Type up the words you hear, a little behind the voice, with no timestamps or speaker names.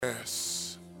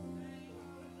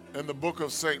In the book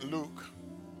of St. Luke,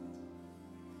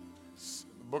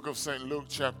 the book of St. Luke,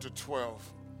 chapter 12.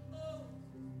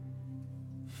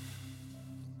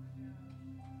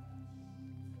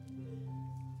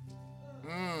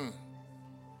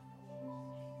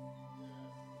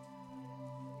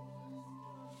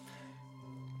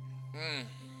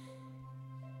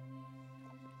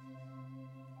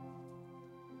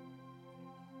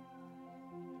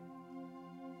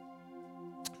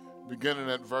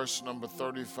 Beginning at verse number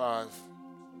 35.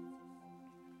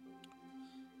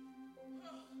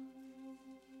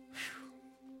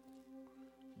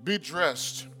 Be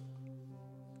dressed,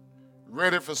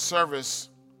 ready for service,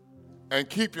 and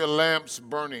keep your lamps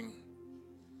burning,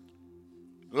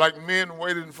 like men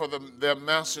waiting for their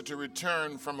master to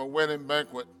return from a wedding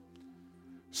banquet,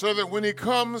 so that when he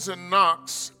comes and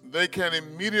knocks, they can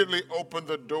immediately open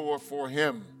the door for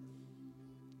him.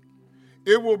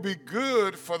 It will be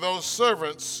good for those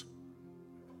servants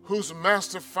whose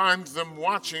master finds them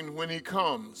watching when he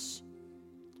comes.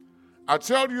 I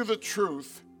tell you the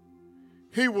truth,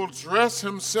 he will dress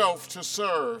himself to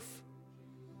serve,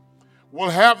 will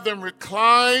have them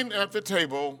recline at the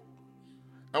table,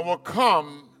 and will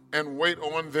come and wait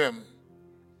on them.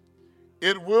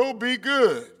 It will be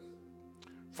good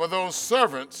for those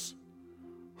servants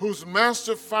whose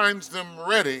master finds them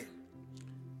ready,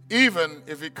 even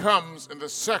if he comes in the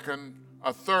second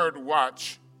or third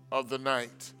watch of the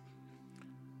night.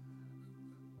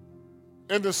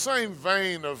 In the same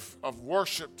vein of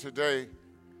worship today,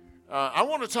 I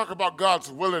want to talk about God's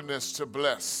willingness to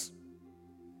bless.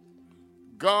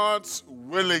 God's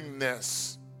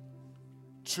willingness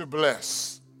to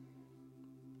bless.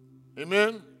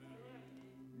 Amen?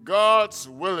 God's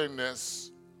willingness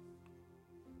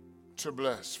to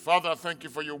bless. Father, I thank you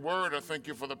for your word. I thank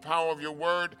you for the power of your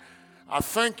word. I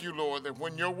thank you, Lord, that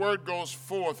when your word goes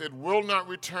forth, it will not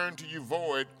return to you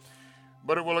void,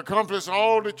 but it will accomplish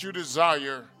all that you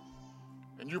desire,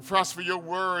 and you prosper your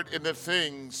word in the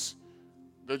things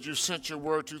that you sent your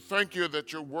word to. Thank you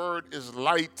that your word is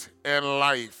light and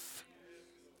life.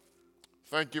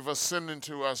 Thank you for sending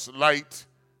to us light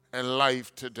and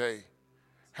life today.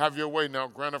 Have your way now.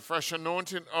 Grant a fresh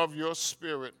anointing of your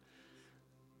spirit,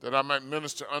 that I might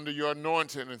minister under your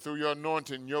anointing, and through your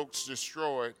anointing, yokes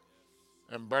destroyed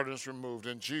and burdens removed.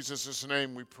 In Jesus'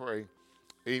 name we pray.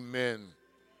 Amen.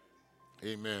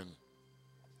 Amen.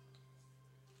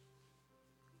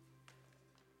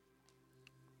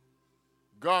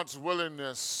 God's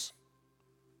willingness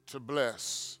to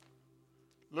bless.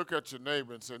 Look at your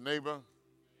neighbor and say, neighbor,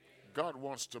 God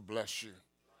wants to bless you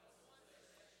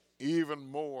even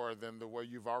more than the way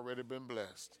you've already been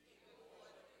blessed.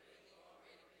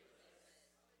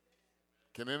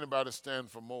 Can anybody stand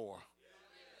for more?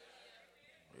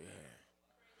 Yeah.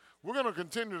 We're going to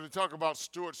continue to talk about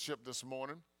stewardship this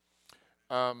morning.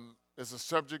 It's a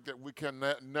subject that we can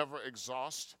never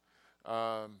exhaust.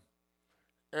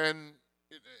 And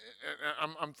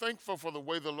I'm thankful for the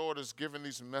way the Lord has given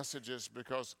these messages,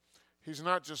 because he's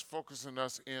not just focusing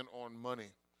us in on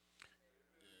money,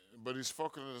 but he's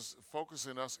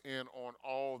focusing us in on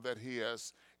all that he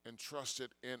has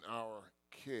entrusted in our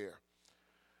care.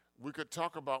 We could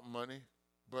talk about money,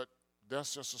 but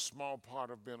that's just a small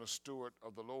part of being a steward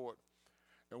of the Lord.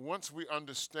 And once we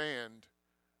understand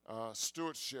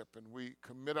stewardship and we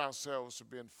commit ourselves to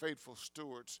being faithful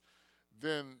stewards,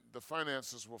 then the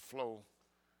finances will flow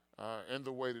in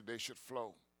the way that they should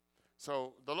flow.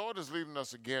 So the Lord is leading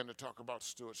us again to talk about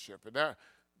stewardship. And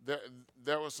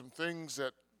there were some things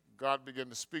that God began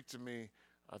to speak to me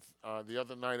the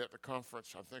other night at the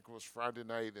conference. I think it was Friday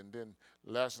night, and then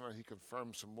last night he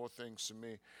confirmed some more things to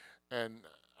me. And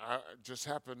I just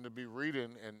happened to be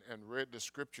reading and read the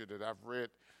scripture that I've read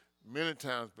many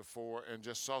times before, and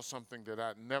just saw something that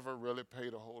I never really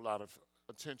paid a whole lot of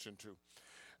attention to.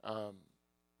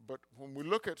 But when we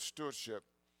look at stewardship,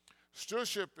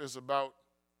 stewardship is about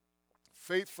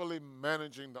faithfully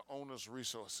managing the owner's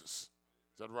resources.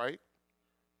 Is that right?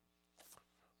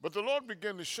 But the Lord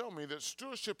began to show me that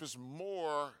stewardship is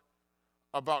more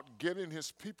about getting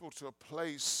his people to a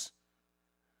place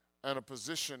and a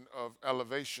position of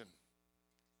elevation.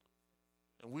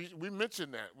 And we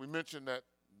mentioned that. We mentioned that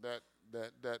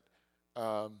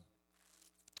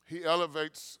he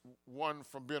elevates one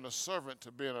from being a servant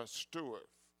to being a steward,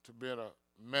 to being a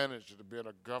manager, to being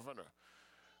a governor.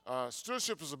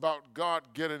 Stewardship is about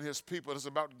God getting his people. It's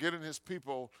about getting his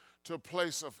people to a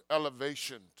place of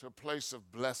elevation, to a place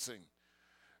of blessing.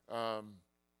 From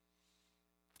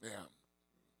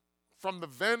the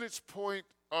vantage point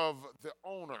of the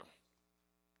owner,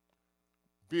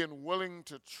 being willing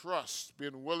to trust,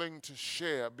 being willing to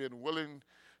share, being willing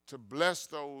to bless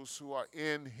those who are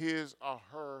in his or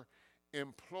her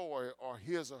employ or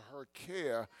his or her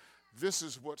care. This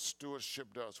is what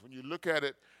stewardship does. When you look at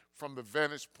it from the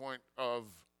vantage point of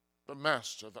the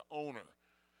master, the owner,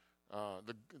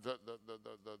 the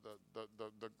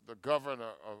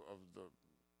governor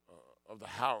of the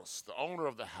house, the owner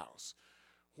of the house,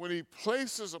 when he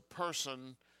places a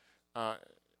person or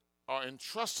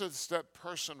entrusts that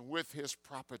person with his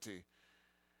property,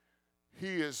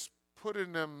 he is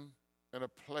putting them in a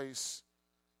place,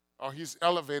 or he's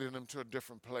elevating them to a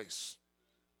different place.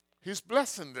 He's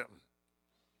blessing them.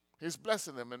 He's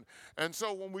blessing them. And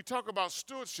so when we talk about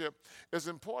stewardship, it's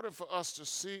important for us to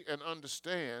see and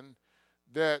understand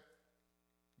that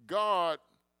God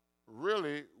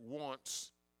really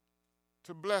wants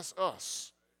to bless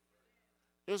us.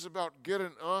 It's about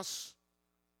getting us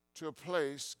to a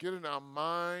place, getting our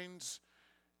minds,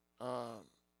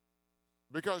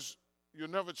 because you'll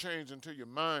never change until your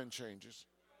mind changes.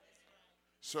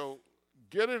 So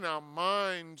getting our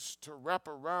minds to wrap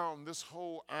around this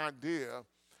whole idea,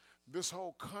 this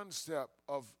whole concept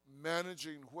of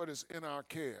managing what is in our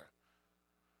care,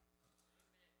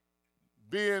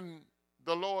 being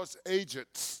the Lord's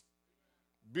agents,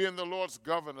 being the Lord's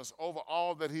governors over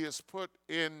all that he has put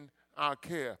in our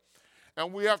care.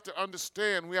 And we have to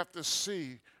understand, we have to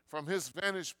see from his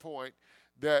vantage point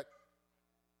that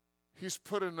he's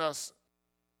putting us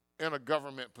in a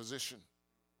government position.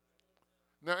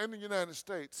 Now, in the United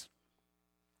States,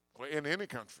 or in any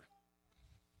country,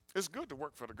 it's good to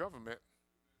work for the government.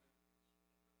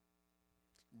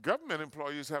 Government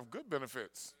employees have good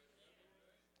benefits.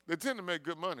 They tend to make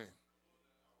good money.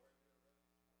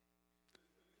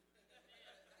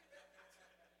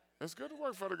 It's good to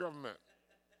work for the government.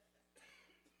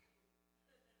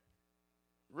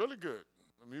 Really good.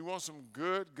 I mean, you want some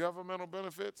good governmental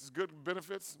benefits, good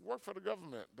benefits, work for the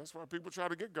government. That's why people try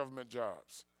to get government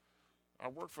jobs. I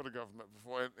worked for the government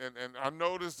before, and I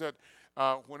noticed that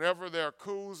whenever there are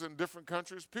coups in different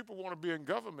countries, people want to be in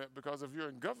government because if you're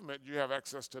in government, you have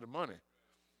access to the money.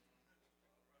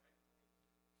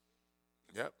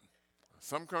 Yep.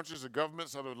 Some countries, the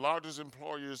governments are the largest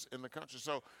employers in the country.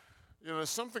 So,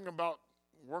 there's something about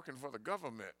working for the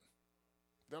government.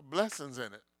 There are blessings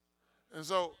in it. And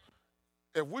so,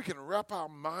 if we can wrap our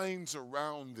minds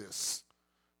around this,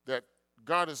 that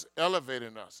God is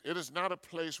elevating us. It is not a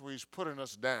place where he's putting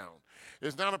us down.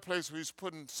 It's not a place where he's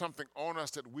putting something on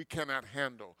us that we cannot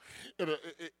handle.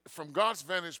 From God's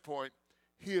vantage point,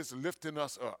 he is lifting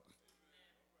us up.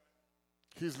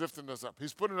 He's lifting us up.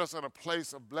 He's putting us in a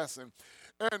place of blessing.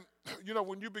 And,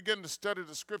 when you begin to study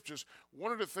the scriptures,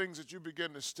 one of the things that you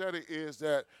begin to study is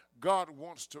that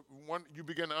you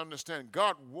begin to understand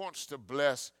God wants to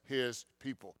bless his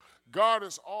people. God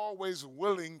is always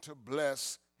willing to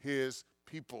bless his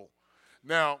people.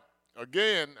 Now,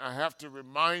 again, I have to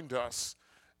remind us,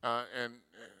 and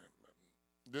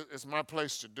it's my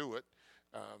place to do it,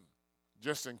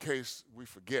 just in case we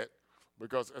forget.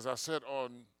 Because as I said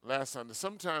on last Sunday,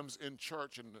 sometimes in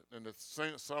church and the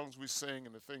songs we sing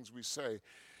and the things we say,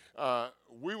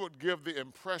 we would give the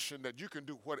impression that you can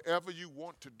do whatever you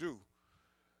want to do,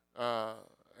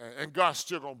 and God's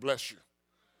still going to bless you.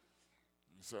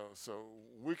 So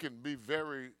we can be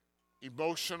very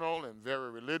emotional and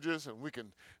very religious, and we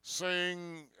can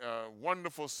sing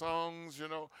wonderful songs,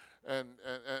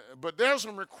 but there's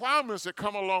some requirements that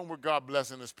come along with God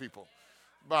blessing his people.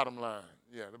 Bottom line,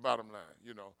 the bottom line,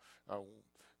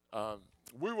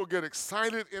 we will get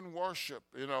excited in worship,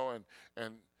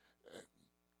 and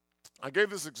I gave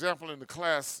this example in the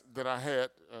class that I had,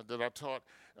 that I taught.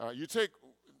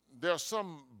 There are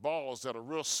some balls that are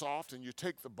real soft, and you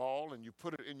take the ball and you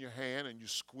put it in your hand and you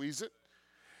squeeze it,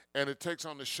 and it takes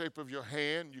on the shape of your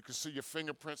hand. You can see your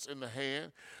fingerprints in the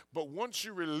hand, but once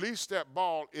you release that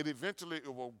ball, it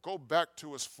will go back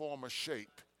to its former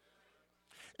shape.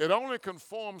 It only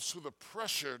conforms to the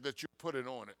pressure that you put it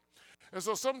on it. And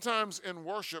so sometimes in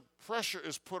worship, pressure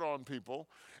is put on people,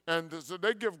 and so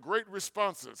they give great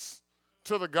responses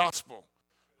to the gospel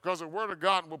because the word of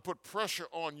God will put pressure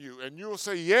on you, and you will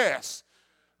say yes,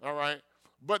 all right?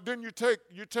 But then you take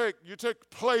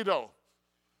Play-Doh.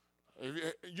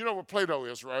 You know what Play-Doh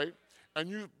is, right? And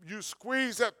you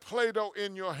squeeze that Play-Doh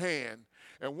in your hand,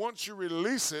 and once you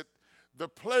release it, the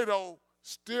Play-Doh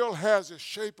still has the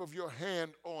shape of your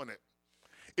hand on it.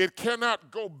 It cannot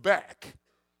go back,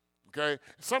 okay?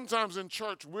 Sometimes in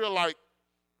church, we're like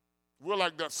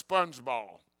that sponge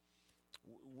ball.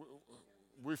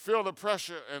 We feel the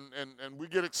pressure, and we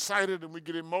get excited and we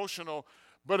get emotional,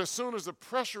 but as soon as the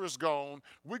pressure is gone,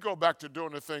 we go back to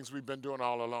doing the things we've been doing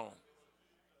all along.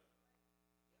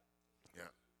 Yeah.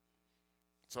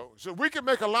 So we can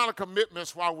make a lot of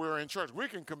commitments while we're in church. We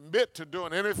can commit to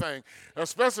doing anything,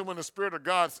 especially when the Spirit of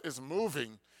God is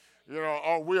moving,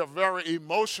 or we are very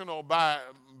emotional by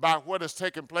what is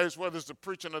taking place, whether it's the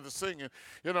preaching or the singing.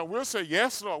 We'll say,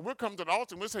 yes, Lord. We'll come to the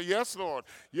altar and we'll say, yes, Lord.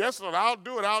 Yes, Lord, I'll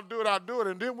do it.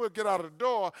 And then we'll get out of the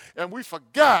door and we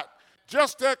forgot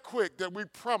just that quick that we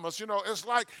promised. It's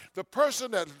like the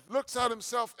person that looks at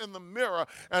himself in the mirror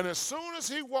and as soon as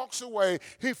he walks away,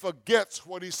 he forgets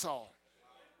what he saw.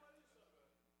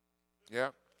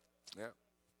 Yeah.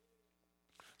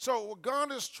 So what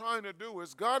God is trying to do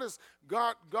is God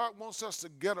wants us to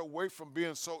get away from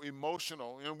being so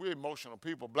emotional. We're emotional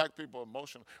people. Black people are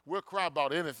emotional. We'll cry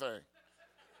about anything.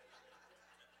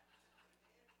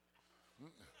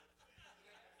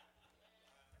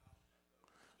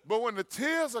 But when the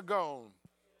tears are gone,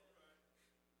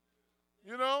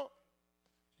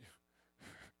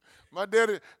 my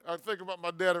daddy, I think about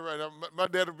my daddy right now. My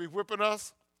daddy would be whipping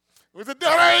us. We said,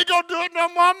 Daddy, I ain't going to do it no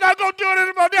more. I'm not going to do it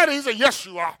anymore, Daddy. He said, yes,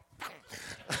 you are.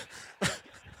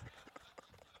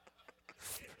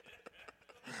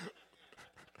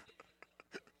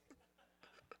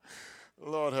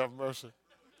 Lord have mercy.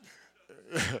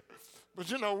 But,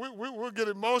 we'll get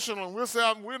emotional and we'll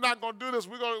say, we're not going to do this.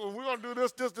 We're going to do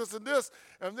this, and this.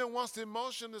 And then once the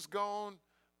emotion is gone,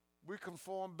 we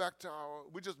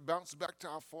just bounce back to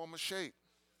our former shape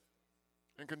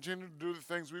and continue to do the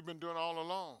things we've been doing all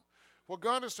along. What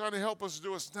God is trying to help us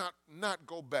do is not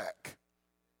go back.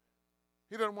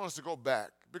 He doesn't want us to go back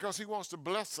because he wants to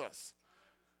bless us.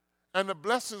 And the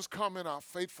blessings come in our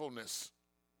faithfulness.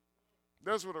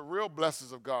 That's where the real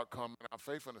blessings of God come, in our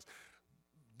faithfulness.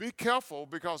 Be careful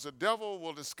because the devil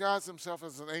will disguise himself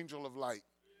as an angel of light.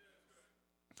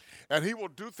 And he will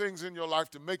do things in your life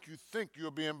to make you think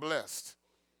you're being blessed.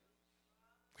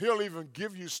 He'll even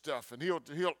give you stuff, and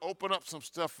he'll open up some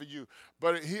stuff for you.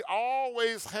 But he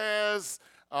always has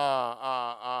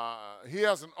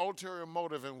an ulterior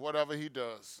motive in whatever he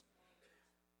does.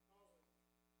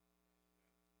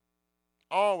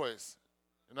 Always.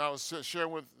 And I was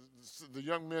sharing with the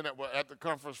young men that were at the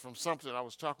conference from something. I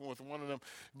was talking with one of them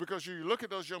because you look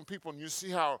at those young people and you see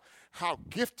how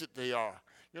gifted they are.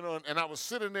 And I was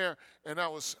sitting there, and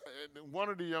one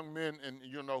of the young men, and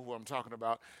you know who I'm talking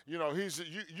about. You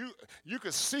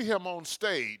could see him on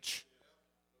stage.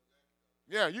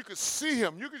 Yeah, you could see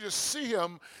him. You could just see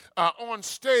him on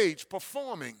stage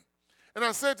performing. And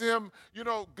I said to him,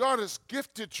 God has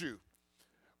gifted you,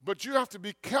 but you have to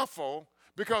be careful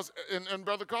because, and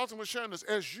Brother Carlson was sharing this,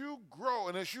 as you grow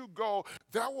and as you go,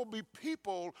 there will be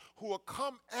people who will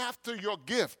come after your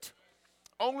gift,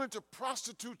 only to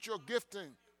prostitute your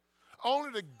gifting,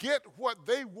 only to get what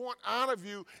they want out of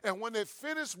you. And when they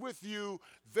finish with you,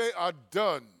 they are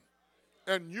done.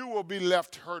 And you will be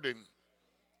left hurting.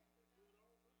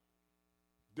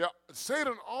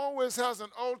 Satan always has an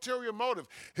ulterior motive.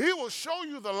 He will show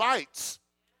you the lights.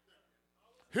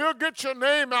 He'll get your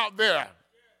name out there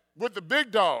with the big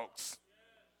dogs.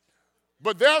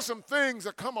 But there are some things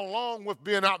that come along with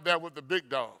being out there with the big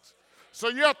dogs. So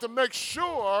you have to make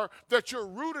sure that you're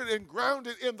rooted and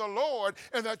grounded in the Lord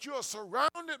and that you are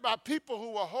surrounded by people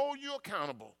who will hold you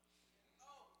accountable.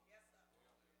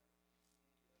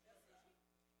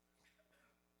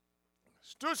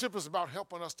 Stewardship is about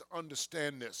helping us to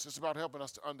understand this. It's about helping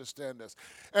us to understand this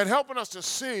and helping us to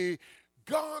see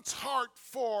God's heart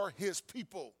for his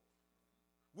people.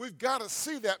 We've got to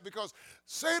see that because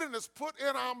Satan has put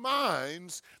in our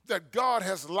minds that God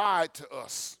has lied to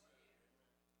us.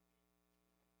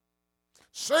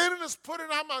 Satan has put in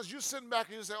our minds. You're sitting back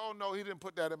and you say, oh, no, he didn't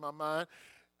put that in my mind.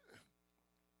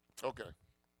 Okay.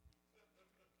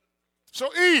 So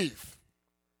Eve,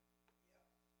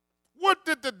 what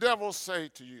did the devil say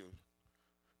to you?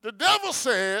 The devil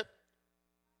said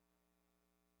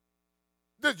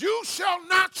that you shall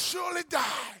not surely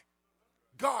die.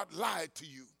 God lied to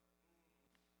you.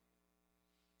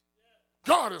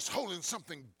 God is holding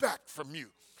something back from you.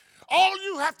 All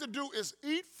you have to do is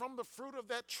eat from the fruit of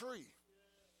that tree.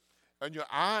 And your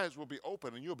eyes will be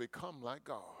open and you'll become like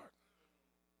God.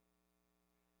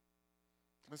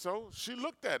 And so she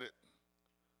looked at it.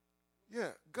 Yeah,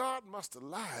 God must have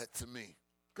lied to me.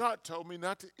 God told me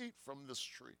not to eat from this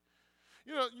tree.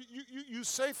 You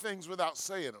say things without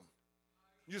saying them.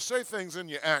 You say things in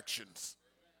your actions.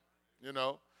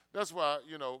 That's why,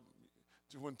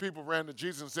 when people ran to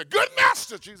Jesus and said, good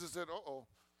master, Jesus said, uh-oh.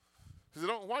 He said,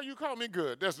 why you call me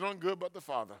good? There's none good but the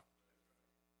Father.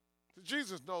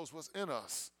 Jesus knows what's in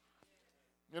us,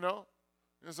 And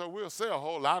so we'll say a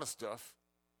whole lot of stuff,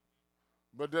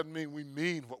 but it doesn't mean we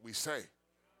mean what we say.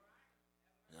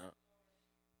 Yeah.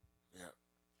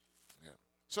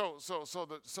 So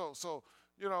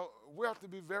we have to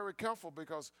be very careful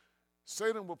because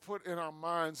Satan will put in our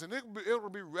minds, and it will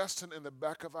be resting in the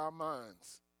back of our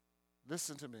minds.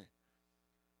 Listen to me.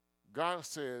 God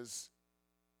says,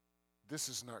 this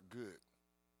is not good.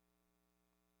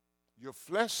 Your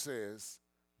flesh says,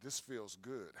 this feels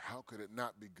good. How could it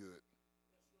not be good?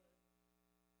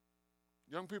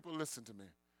 Young people, listen to me,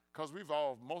 because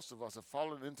most of us have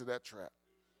fallen into that trap.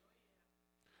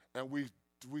 And we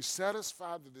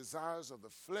satisfy the desires of the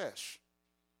flesh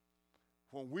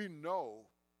when we know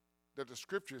that the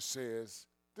scripture says,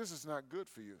 this is not good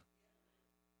for you.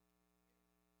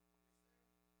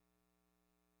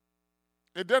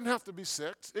 It doesn't have to be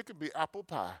sex. It can be apple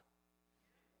pie.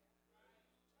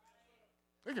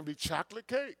 It can be chocolate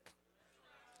cake.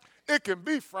 It can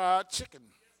be fried chicken.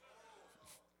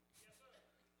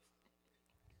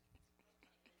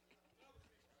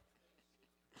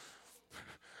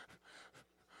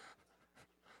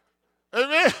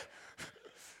 Amen.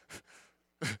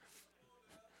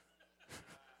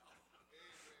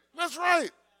 That's right.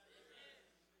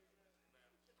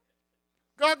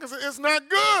 God can say, it's not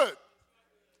good.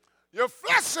 Your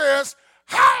flesh says,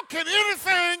 how can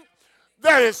anything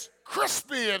that is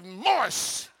crispy and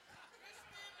moist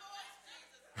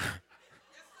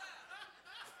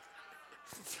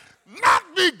not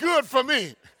be good for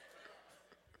me?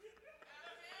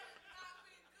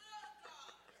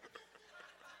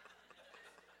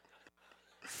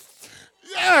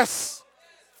 Yes,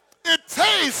 it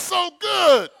tastes so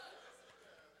good.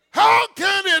 How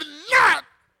can it not?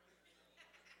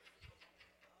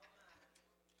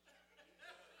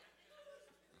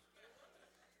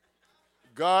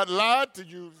 God lied to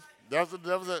you.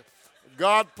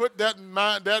 God put that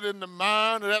in the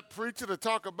mind of that preacher to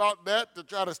talk about that, to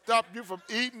try to stop you from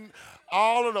eating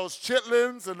all of those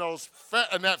chitlins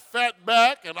and that fat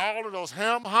back and all of those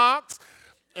ham hocks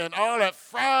and all that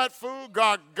fried food.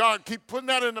 God keep putting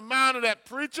that in the mind of that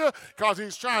preacher because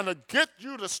he's trying to get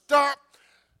you to stop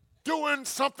doing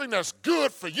something that's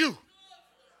good for you.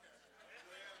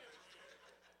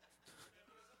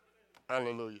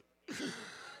 Hallelujah.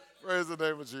 Praise the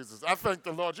name of Jesus. I thank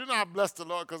the Lord. You know I bless the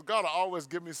Lord because God will always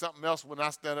give me something else when I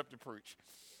stand up to preach.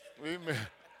 Amen.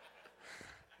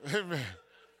 Amen.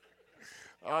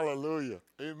 Hallelujah.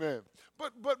 Amen.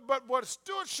 But what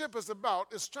stewardship is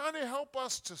about is trying to help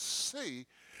us to see,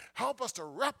 help us to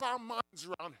wrap our minds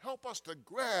around, help us to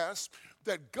grasp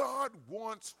that God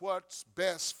wants what's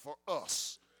best for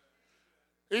us.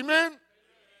 Amen?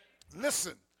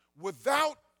 Listen,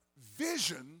 without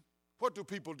vision, what do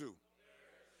people do?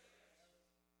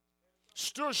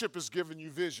 Stewardship is giving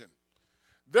you vision.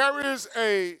 There is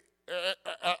a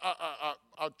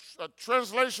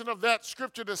translation of that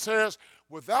scripture that says,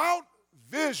 without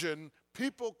vision,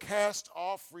 people cast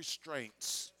off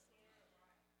restraints.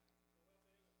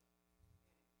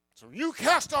 So you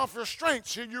cast off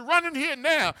restraints, you're running here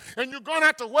now, and you're going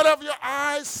after whatever your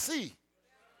eyes see.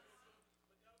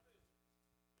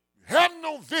 You have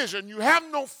no vision, you have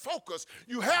no focus,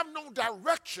 you have no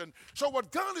direction. So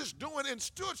what God is doing in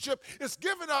stewardship is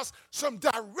giving us some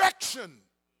direction.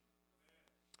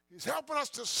 He's helping us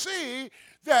to see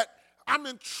that I'm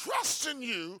entrusting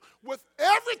you with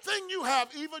everything you have,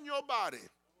 even your body.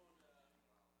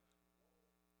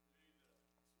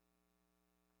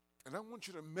 And I want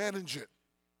you to manage it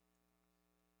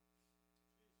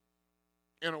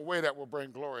in a way that will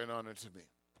bring glory and honor to me.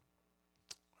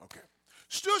 Okay.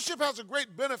 Stewardship has a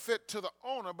great benefit to the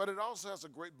owner, but it also has a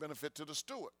great benefit to the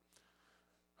steward.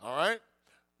 All right?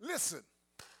 Listen.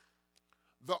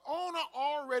 The owner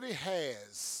already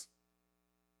has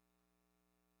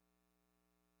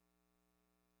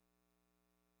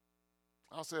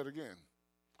I'll say it again.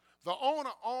 The owner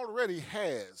already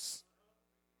has.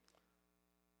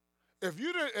 If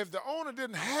the owner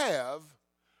didn't have,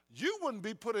 you wouldn't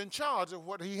be put in charge of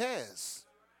what he has.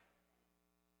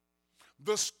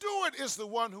 The steward is the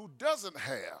one who doesn't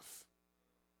have.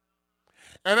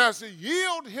 And has to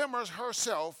yield him or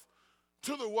herself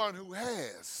to the one who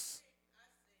has.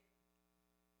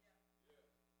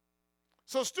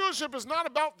 So stewardship is not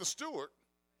about the steward.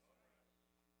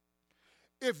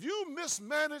 If you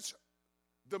mismanage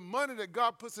the money that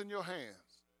God puts in your hands,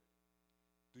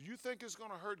 do you think it's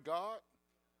going to hurt God?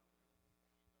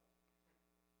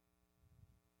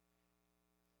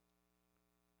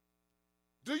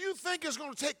 Do you think it's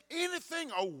going to take anything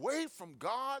away from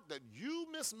God that you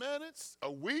mismanage,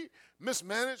 or we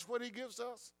mismanage what he gives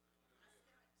us?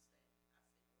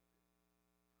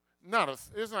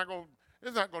 It's not going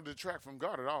to detract from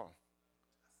God at all.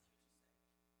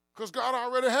 Because God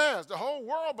already has. The whole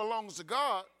world belongs to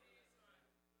God.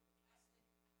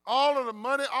 All of the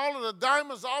money, all of the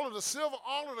diamonds, all of the silver,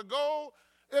 all of the gold,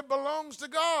 It belongs to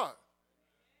God.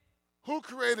 Who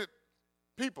created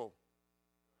people?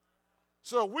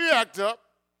 So if we act up,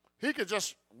 he could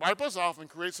just wipe us off and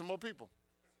create some more people.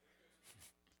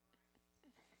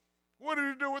 What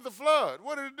did he do with the flood?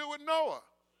 What did he do with Noah?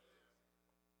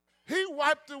 He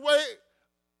wiped away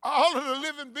all of the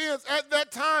living beings at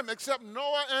that time except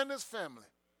Noah and his family.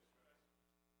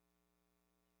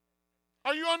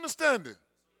 Are you understanding?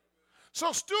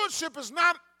 So stewardship is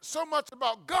not so much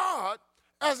about God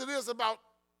as it is about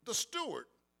the steward.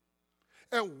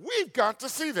 And we've got to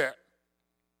see that.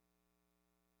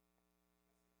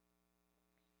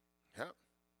 Yeah.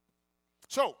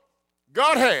 So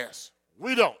God has,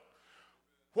 we don't.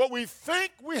 What we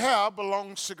think we have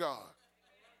belongs to God.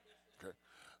 Okay.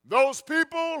 Those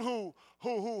people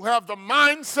who have the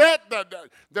mindset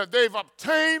that they've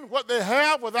obtained what they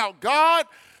have without God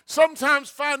sometimes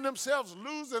find themselves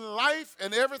losing life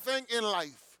and everything in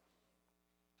life.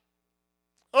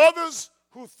 Others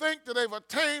who think that they've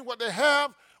attained what they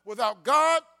have without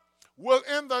God will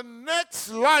in the next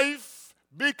life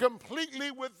be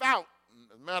completely without.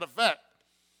 As a matter of fact,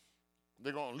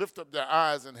 they're going to lift up their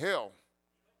eyes in hell.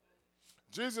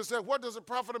 Jesus said, what does it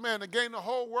profit a man to gain the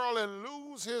whole world and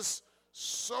lose his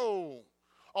soul?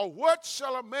 Or what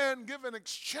shall a man give in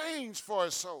exchange for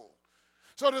his soul?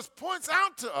 So this points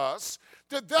out to us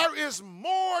that there is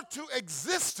more to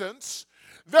existence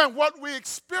than what we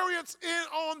experience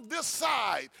on this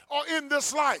side or in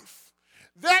this life.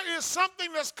 There is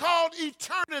something that's called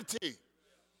eternity.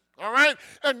 All right?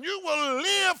 And you will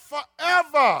live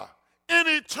forever in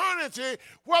eternity,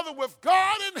 whether with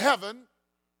God in heaven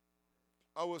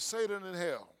or with Satan in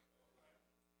hell.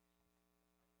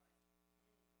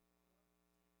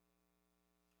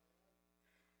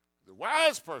 The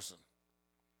wise person,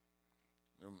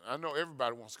 I know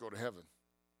everybody wants to go to heaven.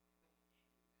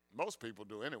 Most people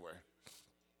do anyway.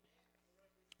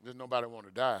 There's nobody want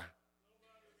to die.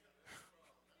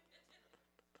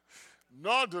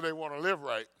 Nor do they want to live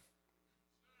right.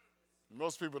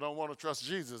 Most people don't want to trust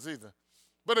Jesus either.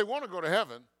 But they want to go to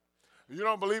heaven. If you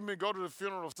don't believe me, go to the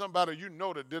funeral of somebody you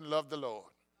know that didn't love the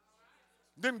Lord.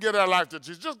 Didn't give their life to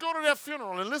Jesus. Just go to their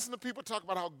funeral and listen to people talk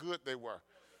about how good they were.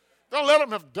 Don't let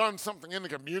them have done something in the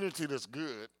community that's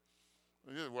good.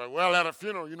 Well, at a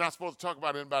funeral, you're not supposed to talk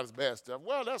about anybody's bad stuff.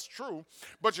 Well, that's true.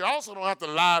 But you also don't have to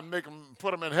lie and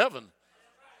put them in heaven.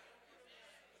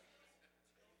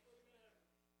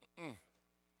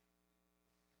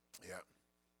 Yeah.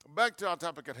 Back to our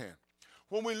topic at hand.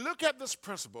 When we look at this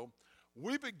principle,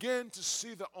 we begin to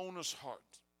see the owner's heart.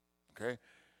 Okay?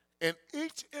 In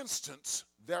each instance,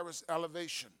 there is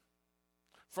elevation.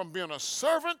 From being a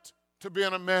servant to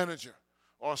being a manager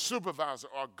or a supervisor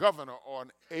or a governor or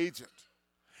an agent.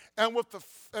 And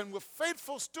with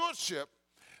faithful stewardship,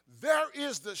 there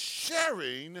is the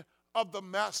sharing of the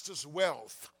master's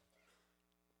wealth.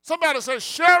 Somebody say,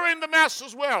 sharing the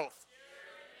master's wealth.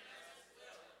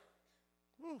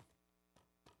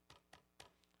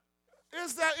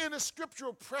 Is there any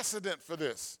scriptural precedent for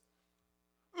this?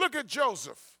 Look at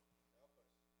Joseph.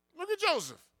 Look at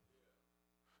Joseph.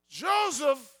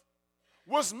 Joseph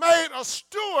was made a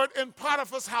steward in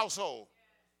Potiphar's household.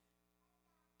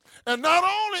 And not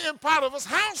only in Potiphar's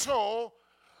household,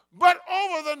 but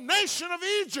over the nation of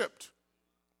Egypt.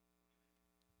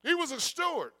 He was a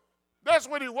steward. That's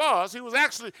what he was. He was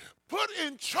actually put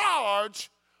in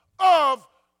charge of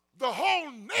the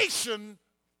whole nation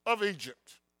of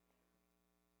Egypt.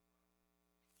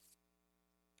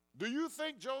 Do you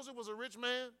think Joseph was a rich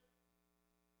man?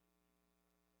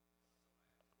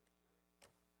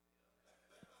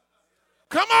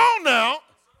 Come on now.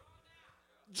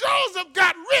 Joseph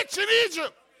got rich in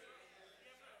Egypt.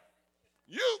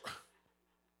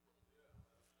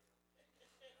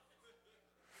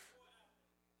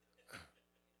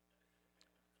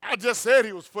 I just said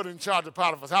he was put in charge of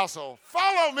Potiphar's household.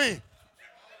 Follow me.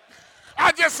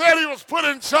 I just said he was put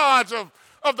in charge of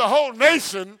the whole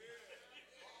nation.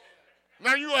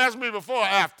 Now you ask me before or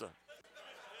after.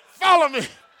 Follow me.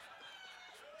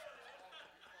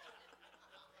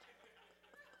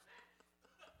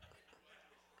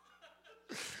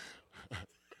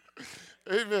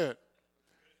 Amen.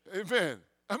 Amen.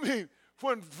 I mean,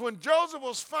 when Joseph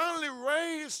was finally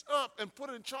raised up and put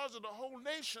in charge of the whole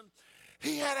nation,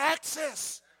 he had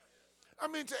access,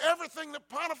 to everything that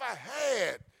Potiphar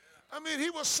had. He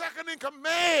was second in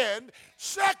command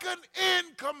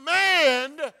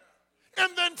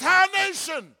in the entire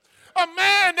nation. A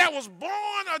man that was born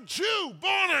a Jew,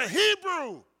 born a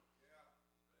Hebrew,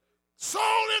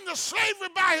 sold into slavery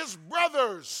by his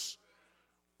brothers,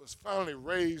 was finally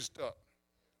raised up.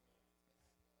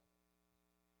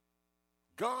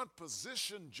 God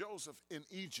positioned Joseph in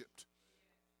Egypt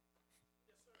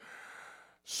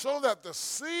so that the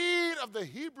seed of the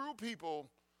Hebrew people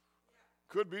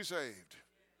could be saved.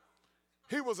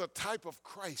 He was a type of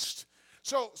Christ.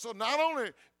 So not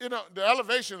only, the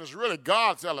elevation is really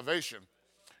God's elevation.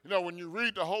 When you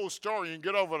read the whole story and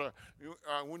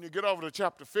when you get over to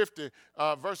chapter 50,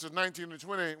 verses 19 and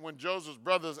 20, when Joseph's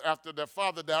brothers, after their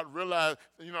father died, realized,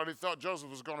 they thought Joseph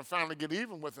was going to finally get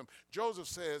even with them. Joseph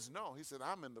says, no, he said,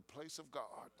 I'm in the place of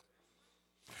God.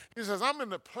 He says, I'm in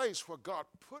the place where God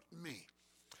put me.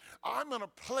 I'm in a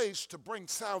place to bring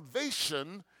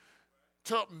salvation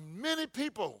to many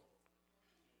people.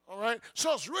 All right?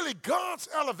 So it's really God's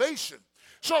elevation.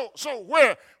 So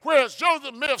whereas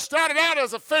Joseph may have started out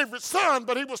as a favorite son,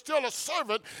 but he was still a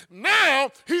servant,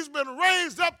 now he's been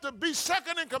raised up to be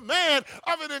second in command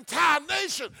of an entire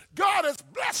nation. God has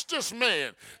blessed this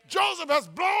man. Joseph has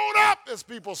blown up, as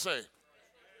people say.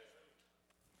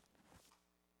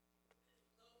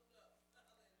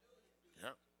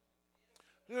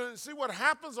 Yeah. See, what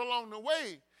happens along the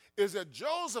way is that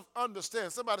Joseph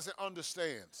understands. Somebody say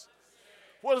understands.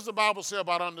 What does the Bible say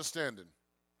about understanding?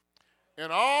 In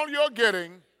all you're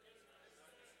getting,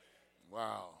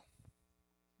 wow.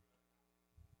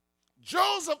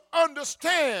 Joseph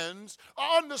understood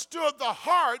the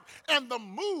heart and the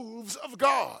moves of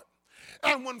God.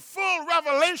 And when full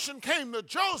revelation came to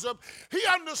Joseph, he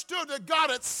understood that God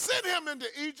had sent him into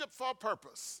Egypt for a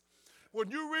purpose.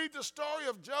 When you read the story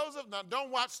of Joseph, now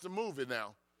don't watch the movie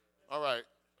now, all right?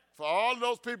 For all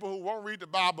those people who won't read the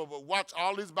Bible but watch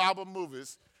all these Bible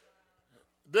movies,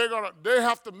 they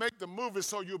have to make the movie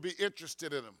so you'll be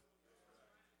interested in them.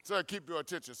 So they keep your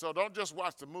attention. So don't just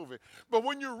watch the movie. But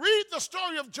when you read the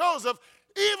story of Joseph,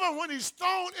 even when he's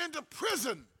thrown into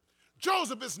prison,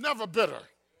 Joseph is never bitter.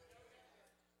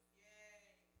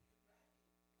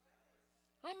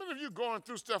 How many of you going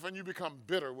through stuff and you become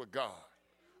bitter with God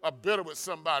or bitter with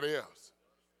somebody else?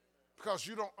 Because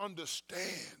you don't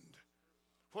understand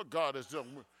what God is doing.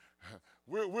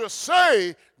 We'll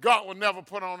say God will never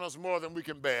put on us more than we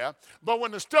can bear. But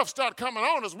when the stuff starts coming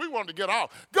on us, we want to get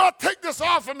off. God, take this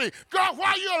off of me. God,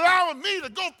 why are you allowing me to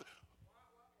go?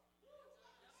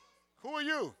 Who are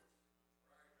you?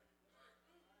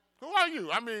 Who are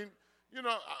you? I mean,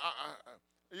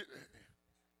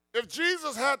 if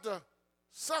Jesus had to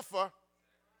suffer,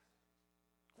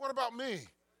 what about me?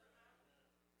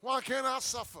 Why can't I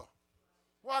suffer?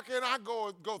 Why can't I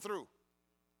go through?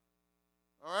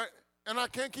 All right? And I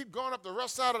can't keep going up the rough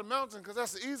side of the mountain because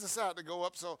that's the easy side to go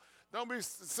up, so don't be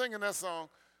singing that song.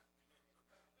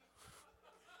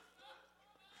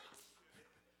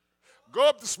 Go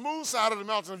up the smooth side of the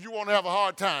mountain if you want to have a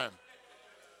hard time.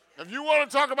 If you want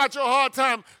to talk about your hard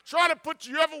time,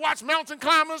 you ever watch mountain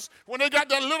climbers when they got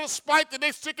that little spike that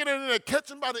they stick it in and they catch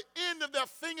them by the end of their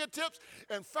fingertips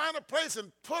and find a place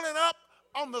and pull it up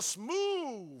on the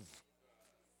smooth?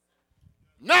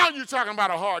 Now you're talking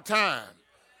about a hard time.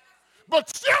 But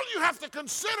still you have to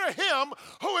consider him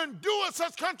who endured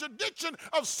such contradiction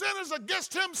of sinners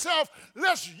against himself,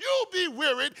 lest you be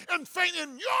wearied and faint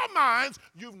in your minds.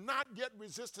 You've not yet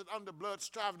resisted under blood,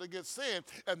 striving against sin.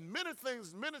 And many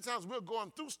times we're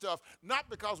going through stuff, not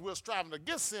because we're striving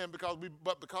against sin,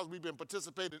 but because we've been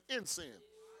participating in sin.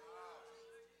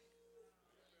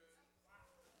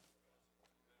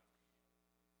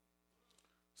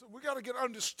 So we got to get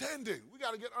understanding. We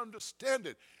got to get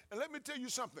understanding. And let me tell you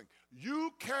something.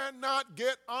 You cannot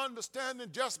get understanding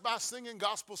just by singing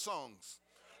gospel songs.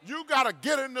 You got to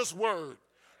get in this word.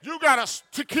 You got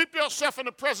to keep yourself in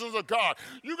the presence of God.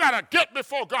 You got to get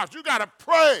before God. You got to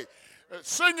pray.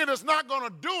 Singing is not going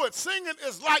to do it. Singing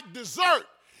is like dessert.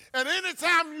 And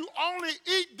anytime you only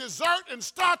eat dessert and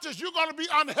starches, you're going to be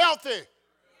unhealthy.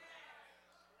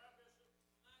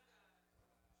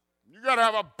 You got to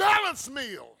have a balanced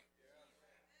meal.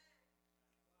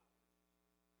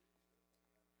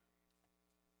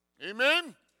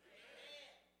 Amen?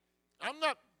 I'm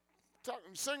not talking,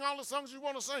 sing all the songs you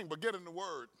want to sing, but get in the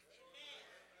Word.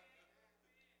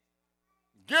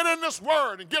 Get in this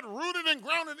Word and get rooted and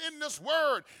grounded in this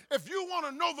Word if you want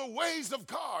to know the ways of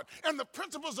God and the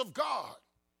principles of God.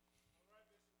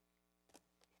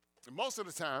 And most of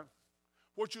the time,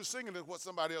 what you're singing is what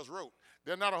somebody else wrote.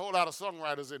 There are not a whole lot of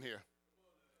songwriters in here.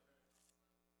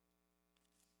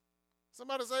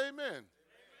 Somebody say amen.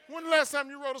 When the last time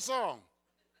you wrote a song?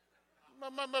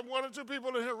 One or two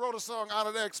people in here wrote a song out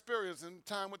of their experience and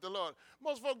time with the Lord.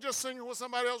 Most folk just singing what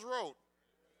somebody else wrote.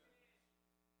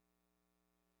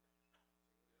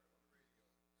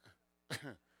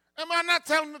 Am I not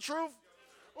telling the truth?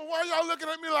 Well, why are y'all looking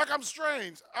at me like I'm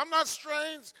strange? I'm not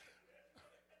strange.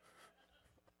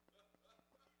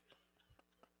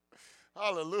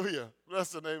 Hallelujah.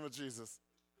 Bless the name of Jesus.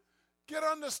 Get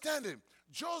understanding.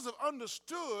 Joseph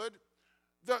understood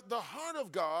the heart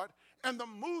of God and the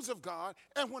moves of God.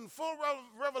 And when full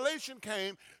revelation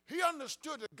came, he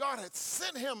understood that God had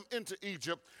sent him into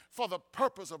Egypt for the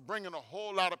purpose of bringing a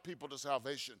whole lot of people to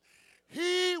salvation.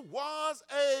 He was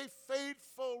a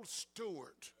faithful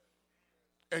steward.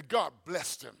 And God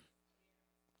blessed him.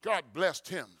 God blessed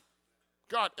him.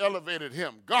 God elevated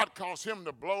him. God caused him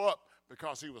to blow up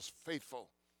because he was faithful.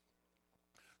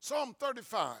 Psalm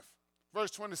 35,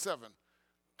 verse 27,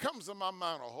 comes to my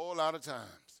mind a whole lot of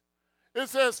times. It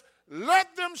says,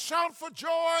 let them shout for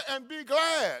joy and be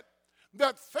glad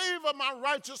that favor my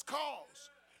righteous cause.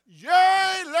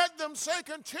 Yea, let them say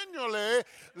continually,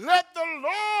 let the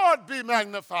Lord be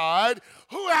magnified,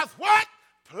 who hath what?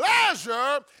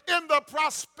 Pleasure in the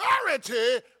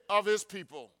prosperity of his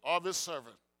people, of his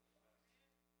servant.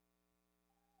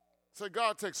 So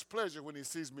God takes pleasure when he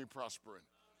sees me prospering.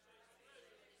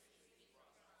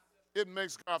 It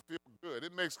makes God feel good.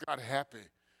 It makes God happy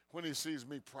when he sees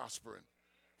me prospering.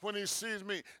 When he sees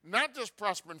me not just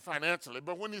prospering financially,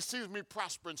 but when he sees me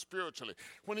prospering spiritually.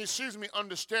 When he sees me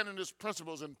understanding his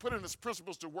principles and putting his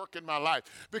principles to work in my life.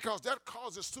 Because that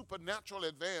causes supernatural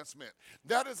advancement.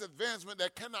 That is advancement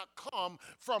that cannot come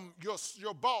from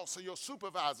your boss or your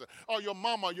supervisor or your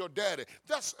mama or your daddy.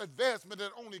 That's advancement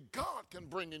that only God can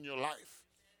bring in your life.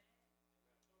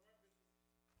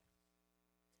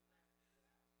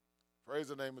 Praise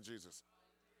the name of Jesus.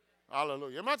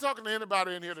 Hallelujah. Am I talking to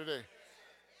anybody in here today?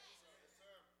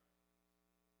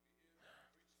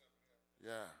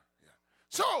 Yeah.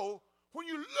 So, when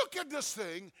you look at this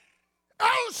thing,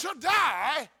 El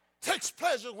Shaddai takes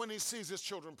pleasure when he sees his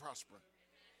children prospering.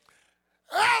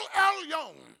 El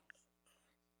Elyon,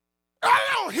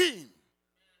 Elohim,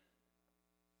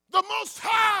 the Most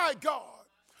High God,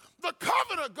 the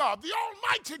Covenant God, the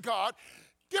Almighty God,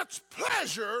 gets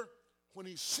pleasure when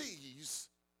he sees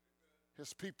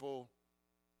his people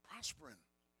prospering.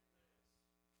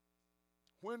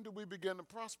 When do we begin to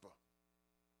prosper?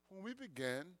 When we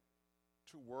begin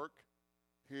to work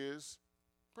his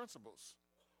principles.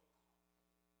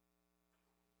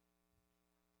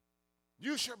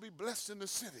 You shall be blessed in the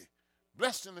city,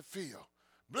 blessed in the field,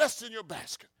 blessed in your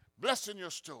basket, blessed in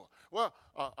your store. Well,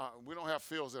 we don't have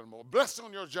fields anymore. Blessed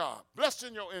on your job, blessed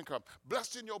in your income,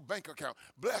 blessed in your bank account,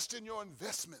 blessed in your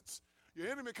investments. Your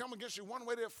enemy come against you one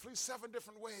way, they'll flee 7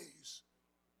 different ways.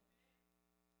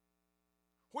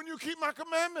 When you keep my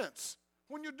commandments,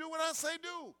 when you do what I say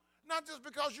do, not just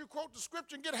because you quote the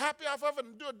scripture and get happy off of it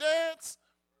and do a dance.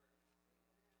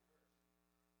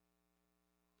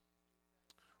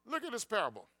 Look at this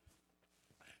parable.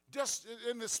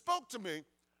 And it spoke to me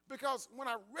because when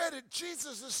I read it,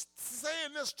 Jesus is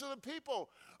saying this to the people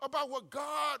about what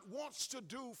God wants to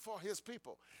do for his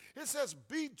people. It says,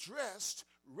 be dressed,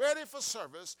 ready for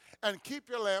service, and keep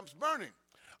your lamps burning.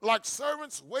 Like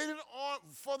servants waiting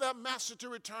for their master to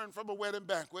return from a wedding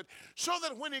banquet, so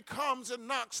that when he comes and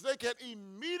knocks, they can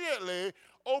immediately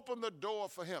open the door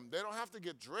for him. They don't have to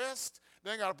get dressed.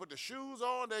 They ain't got to put the shoes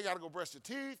on. They got to go brush their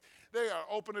teeth. They got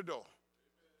to open the door.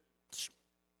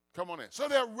 Come on in. So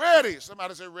they're ready.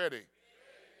 Somebody say ready.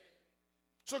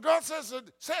 So God says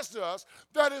to us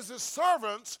that as his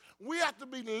servants, we have to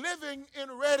be living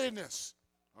in readiness.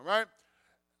 All right?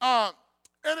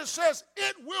 And it says,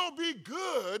 it will be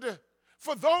good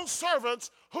for those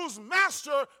servants whose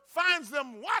master finds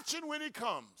them watching when he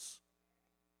comes.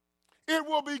 It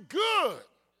will be good.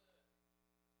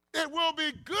 It will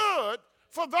be good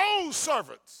for those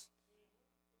servants.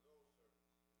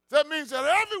 That means that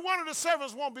every one of the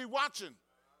servants won't be watching.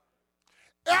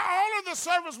 All of the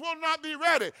servants will not be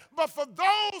ready. But for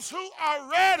those who are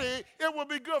ready, it will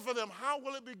be good for them. How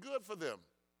will it be good for them?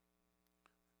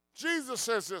 Jesus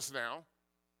says this now.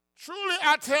 Truly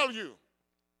I tell you,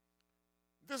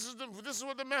 this is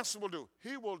what the master will do.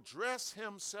 He will dress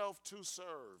himself to serve.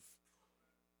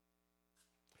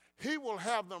 He will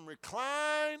have them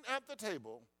recline at the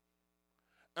table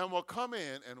and will come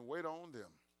in and wait on them.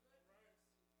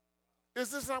 Is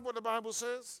this not what the Bible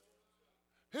says?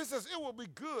 He says it will be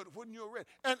good when you're ready.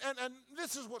 And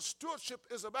this is what stewardship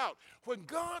is about. When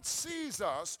God sees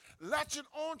us latching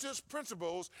on to his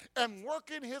principles and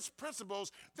working his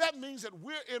principles, that means that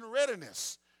we're in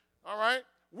readiness. All right?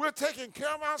 We're taking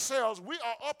care of ourselves. We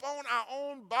are up on our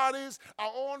own bodies,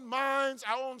 our own minds,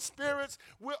 our own spirits.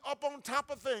 We're up on top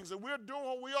of things, and we're doing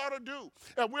what we ought to do.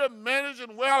 And we're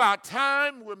managing well our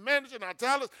time. We're managing our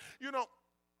talents. You know,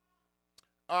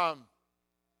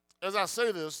 as I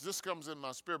say this comes in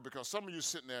my spirit because some of you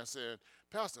sitting there saying,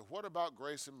 Pastor, what about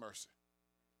grace and mercy?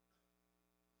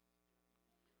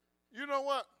 You know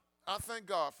what? I thank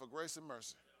God for grace and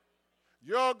mercy.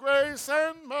 Your grace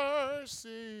and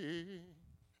mercy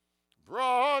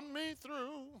brought me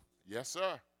through. Yes,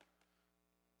 sir.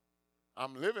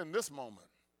 I'm living this moment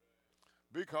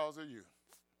because of you.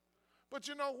 But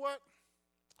you know what?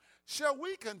 Shall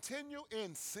we continue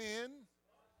in sin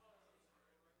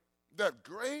that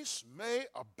grace may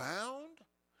abound?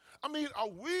 I mean, are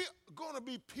we going to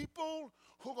be people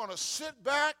who are going to sit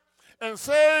back and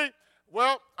say,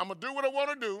 well, I'm going to do what I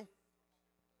want to do.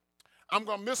 I'm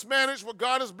going to mismanage what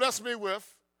God has blessed me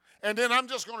with, and then I'm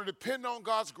just going to depend on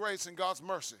God's grace and God's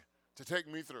mercy to take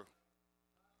me through.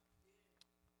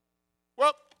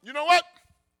 Well, you know what?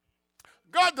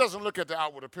 God doesn't look at the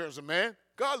outward appearance of man.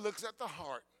 God looks at the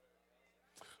heart.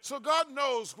 So God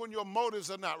knows when your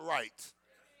motives are not right.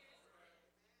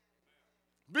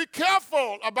 Be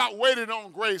careful about waiting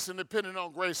on grace and depending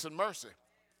on grace and mercy,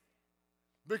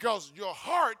 because your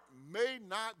heart may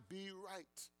not be right.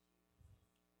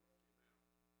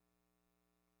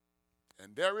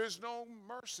 And there is no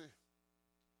mercy,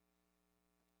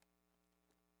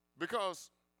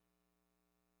 because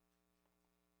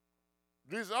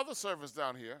these other servants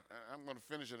down here, I'm going to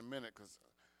finish in a minute because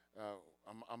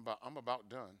I'm about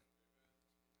done.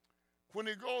 When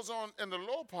he goes on in the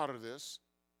lower part of this,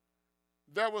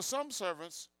 there were some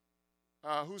servants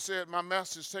who said, my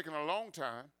master's taking a long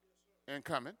time in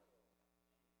coming.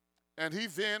 And he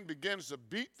then begins to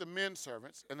beat the men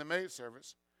servants and the maid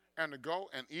servants and to go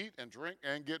and eat and drink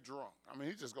and get drunk. I mean,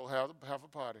 he just go have a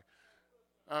party.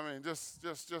 I mean, just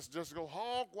go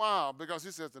hog wild, because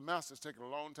he says the master's taking a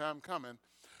long time coming.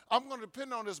 I'm going to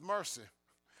depend on his mercy.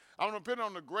 I'm going to depend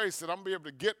on the grace that I'm going to be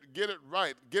able to get it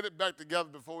right, get it back together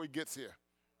before he gets here.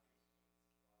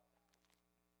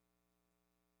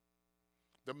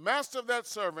 The master of that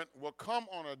servant will come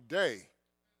on a day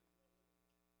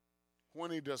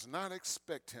when he does not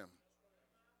expect him,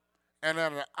 and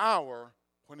at an hour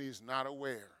when he's not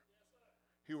aware.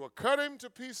 He will cut him to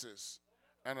pieces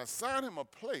and assign him a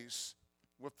place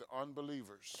with the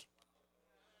unbelievers.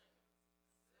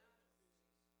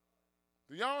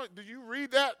 Do you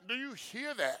read that? Do you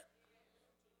hear that?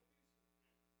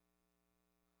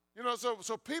 You know,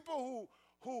 so people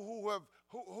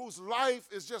whose life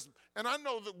is just, and I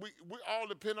know that we all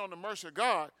depend on the mercy of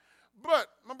God, but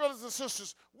my brothers and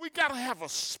sisters, we got to have a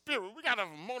spirit. We got to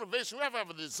have a motivation. We have to have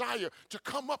a desire to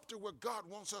come up to where God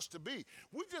wants us to be.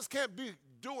 We just can't be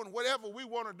doing whatever we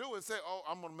want to do and say, oh,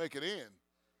 I'm going to make it in.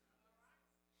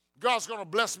 God's going to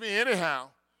bless me anyhow.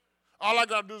 All I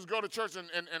got to do is go to church and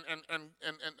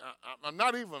I'm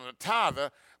not even a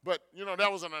tither, but, you know, there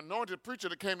was an anointed preacher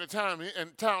that came to town,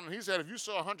 and he said, if you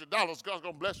sow $100, God's going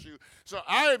to bless you. So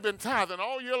I ain't been tithing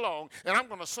all year long, and I'm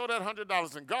going to sow that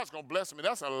 $100, and God's going to bless me.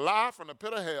 That's a lie from the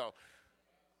pit of hell.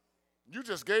 You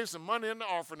just gave some money in the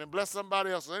offering and blessed somebody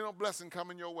else. There ain't no blessing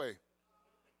coming your way.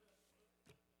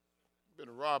 You've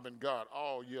been robbing God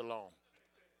all year long.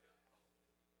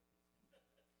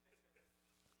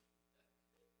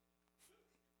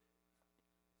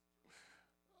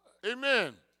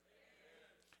 Amen.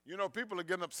 You know, people are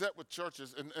getting upset with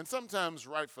churches, and sometimes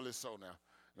rightfully so now.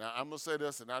 Now, I'm going to say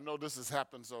this, and I know this has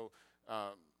happened, so,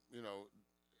 you know,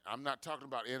 I'm not talking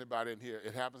about anybody in here.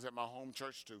 It happens at my home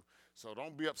church, too. So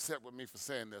don't be upset with me for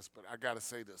saying this, but I got to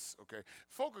say this, okay?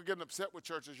 Folk are getting upset with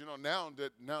churches, you know,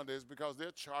 nowadays because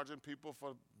they're charging people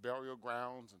for burial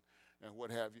grounds and what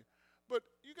have you. But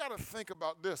you got to think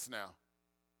about this now.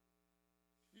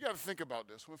 You got to think about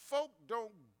this. When folk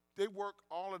they work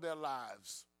all of their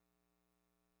lives,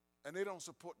 and they don't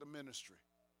support the ministry.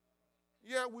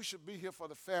 Yeah, we should be here for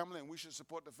the family, and we should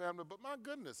support the family, but my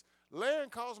goodness,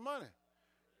 land costs money.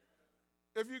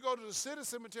 If you go to the city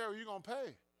cemetery, you're going to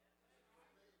pay.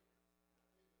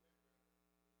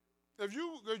 If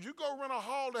you go rent a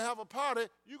hall to have a party,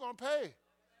 you're going to pay.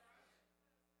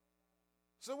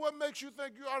 So what makes you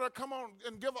think you ought to come on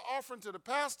and give an offering to the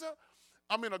pastor?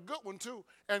 I mean, a good one, too,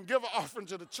 and give an offering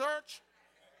to the church?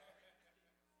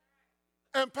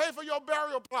 And pay for your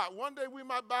burial plot. One day we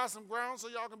might buy some ground so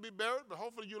y'all can be buried, but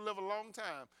hopefully you'll live a long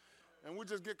time. And we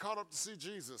just get caught up to see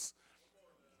Jesus.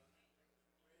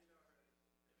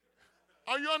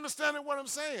 Are you understanding what I'm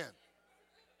saying?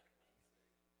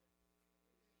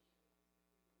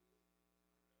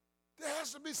 There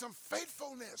has to be some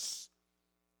faithfulness.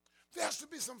 There has to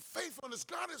be some faithfulness.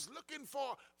 God is looking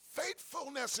for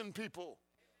faithfulness in people.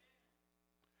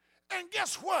 And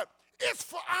guess what? It's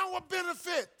for our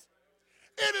benefit.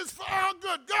 It is for our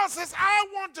good. God says, I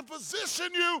want to position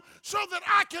you so that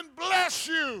I can bless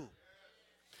you.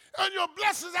 And your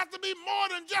blessings have to be more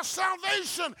than just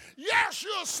salvation. Yes,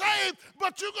 you're saved,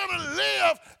 but you're going to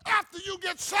live after you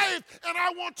get saved, and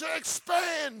I want to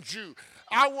expand you.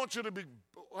 I want you to be,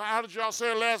 how did y'all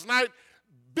say it last night?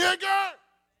 Bigger,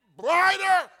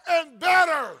 brighter, and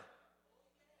better.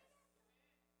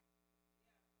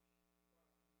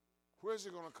 Where's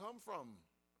it going to come from?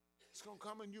 It's going to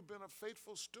come and you've been a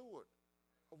faithful steward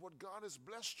of what God has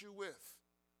blessed you with.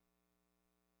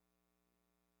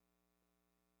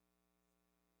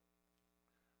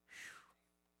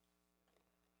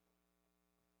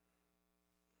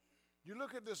 You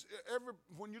look at this,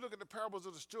 when you look at the parables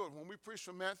of the steward, when we preach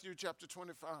from Matthew chapter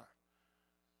 25,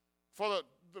 for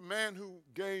the man who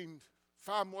gained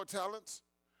 5 more talents,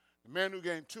 the man who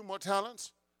gained 2 more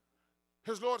talents,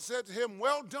 his Lord said to him,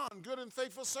 well done, good and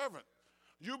faithful servant.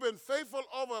 You've been faithful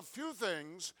over a few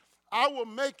things. I will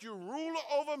make you ruler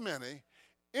over many.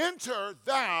 Enter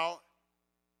thou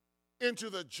into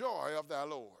the joy of thy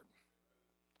Lord.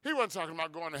 He wasn't talking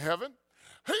about going to heaven.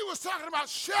 He was talking about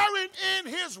sharing in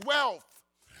his wealth.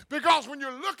 Because when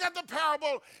you look at the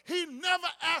parable, he never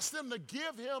asked them to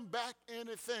give him back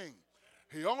anything.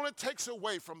 He only takes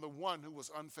away from the one who was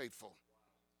unfaithful.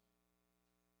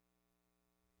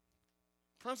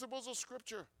 Principles of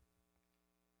Scripture.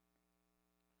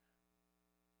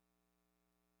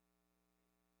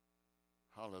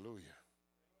 Hallelujah.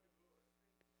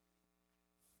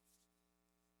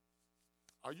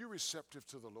 Are you receptive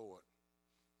to the Lord?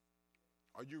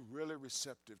 Are you really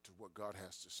receptive to what God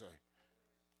has to say?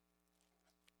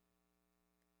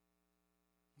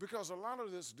 Because a lot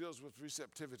of this deals with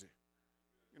receptivity.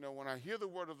 You know, when I hear the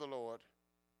word of the Lord,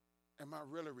 am I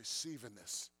really receiving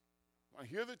this? When I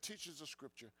hear the teachings of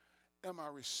Scripture, am I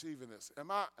receiving this? Am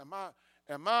I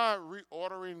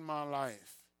reordering my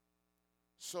life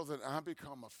so that I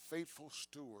become a faithful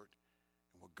steward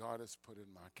in what God has put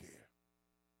in my care?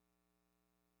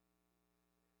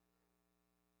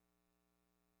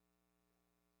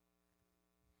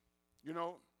 You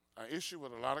know, an issue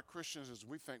with a lot of Christians is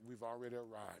we think we've already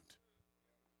arrived.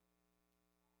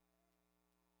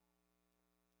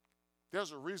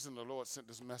 There's a reason the Lord sent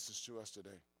this message to us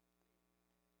today.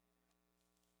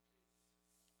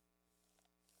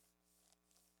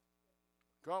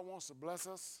 God wants to bless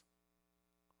us,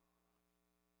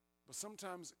 but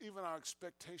sometimes even our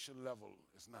expectation level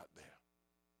is not there.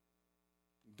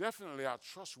 Definitely our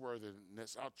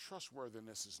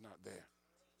trustworthiness is not there.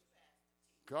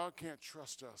 God can't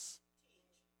trust us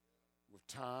with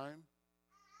time.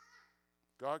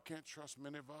 God can't trust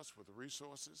many of us with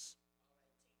resources.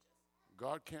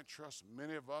 God can't trust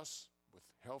many of us with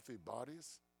healthy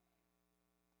bodies.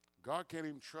 God can't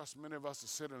even trust many of us to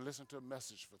sit and listen to a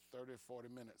message for 30 or 40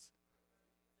 minutes.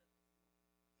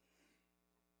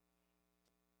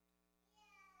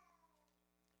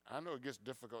 I know it gets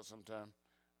difficult sometimes.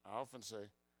 I often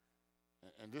say,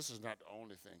 and this is not the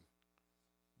only thing,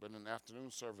 but in the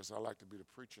afternoon service, I like to be the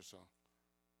preacher, so,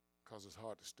 because it's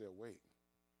hard to stay awake.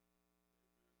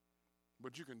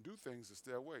 But you can do things to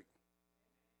stay awake.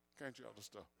 Can't you, other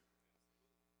stuff?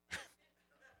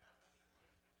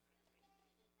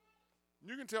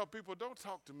 You can tell people, don't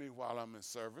talk to me while I'm in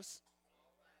service.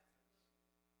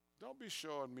 Don't be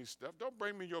showing me stuff. Don't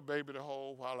bring me your baby to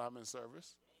hold while I'm in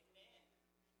service.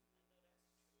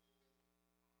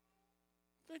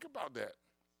 Think about that.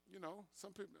 You know,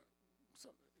 some people,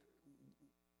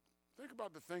 think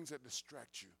about the things that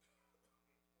distract you.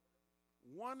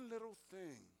 One little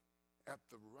thing at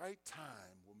the right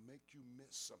time will make you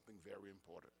miss something very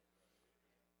important.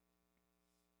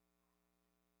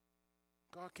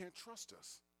 God can't trust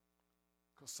us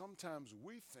because sometimes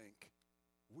we think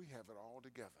we have it all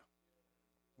together.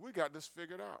 We got this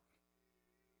figured out.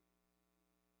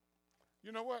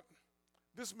 You know what?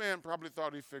 This man probably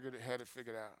thought he had it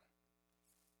figured out.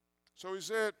 So he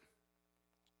said,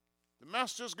 the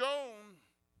master's gone,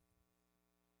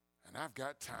 and I've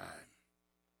got time.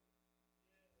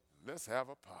 Let's have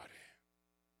a party.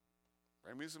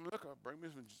 Bring me some liquor. Bring me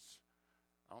some,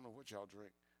 I don't know what y'all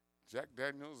drink. Jack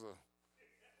Daniels or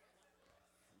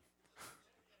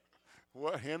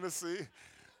what, Hennessy?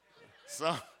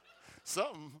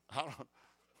 Something. I don't.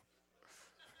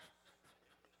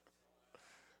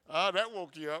 That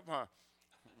woke you up, huh?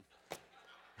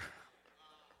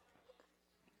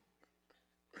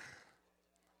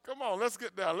 Come on, let's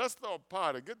get down. Let's throw a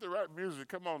party. Get the right music.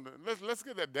 Come on. Let's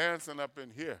get that dancing up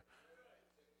in here.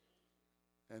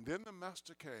 And then the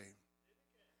master came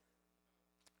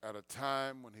at a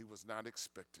time when he was not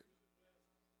expected.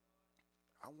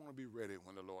 I want to be ready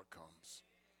when the Lord comes.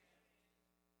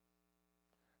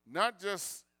 Not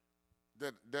just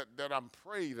that I'm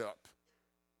prayed up,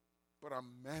 but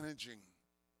I'm managing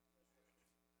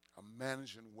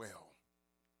well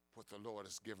what the Lord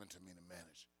has given to me to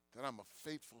manage. That I'm a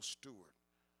faithful steward.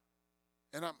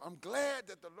 And I'm glad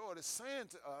that the Lord is saying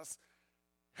to us,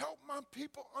 help my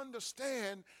people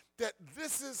understand that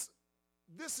this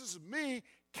is me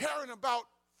caring about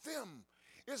them.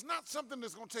 It's not something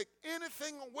that's going to take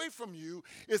anything away from you.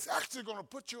 It's actually going to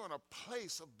put you in a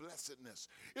place of blessedness.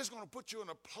 It's going to put you in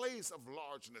a place of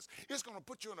largeness. It's going to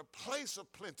put you in a place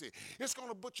of plenty. It's going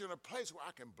to put you in a place where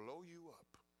I can blow you up.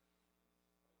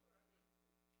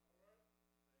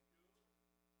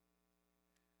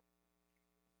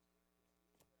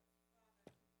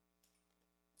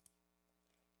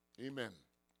 Amen.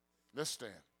 Let's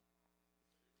stand.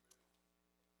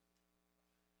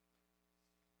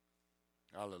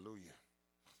 Hallelujah.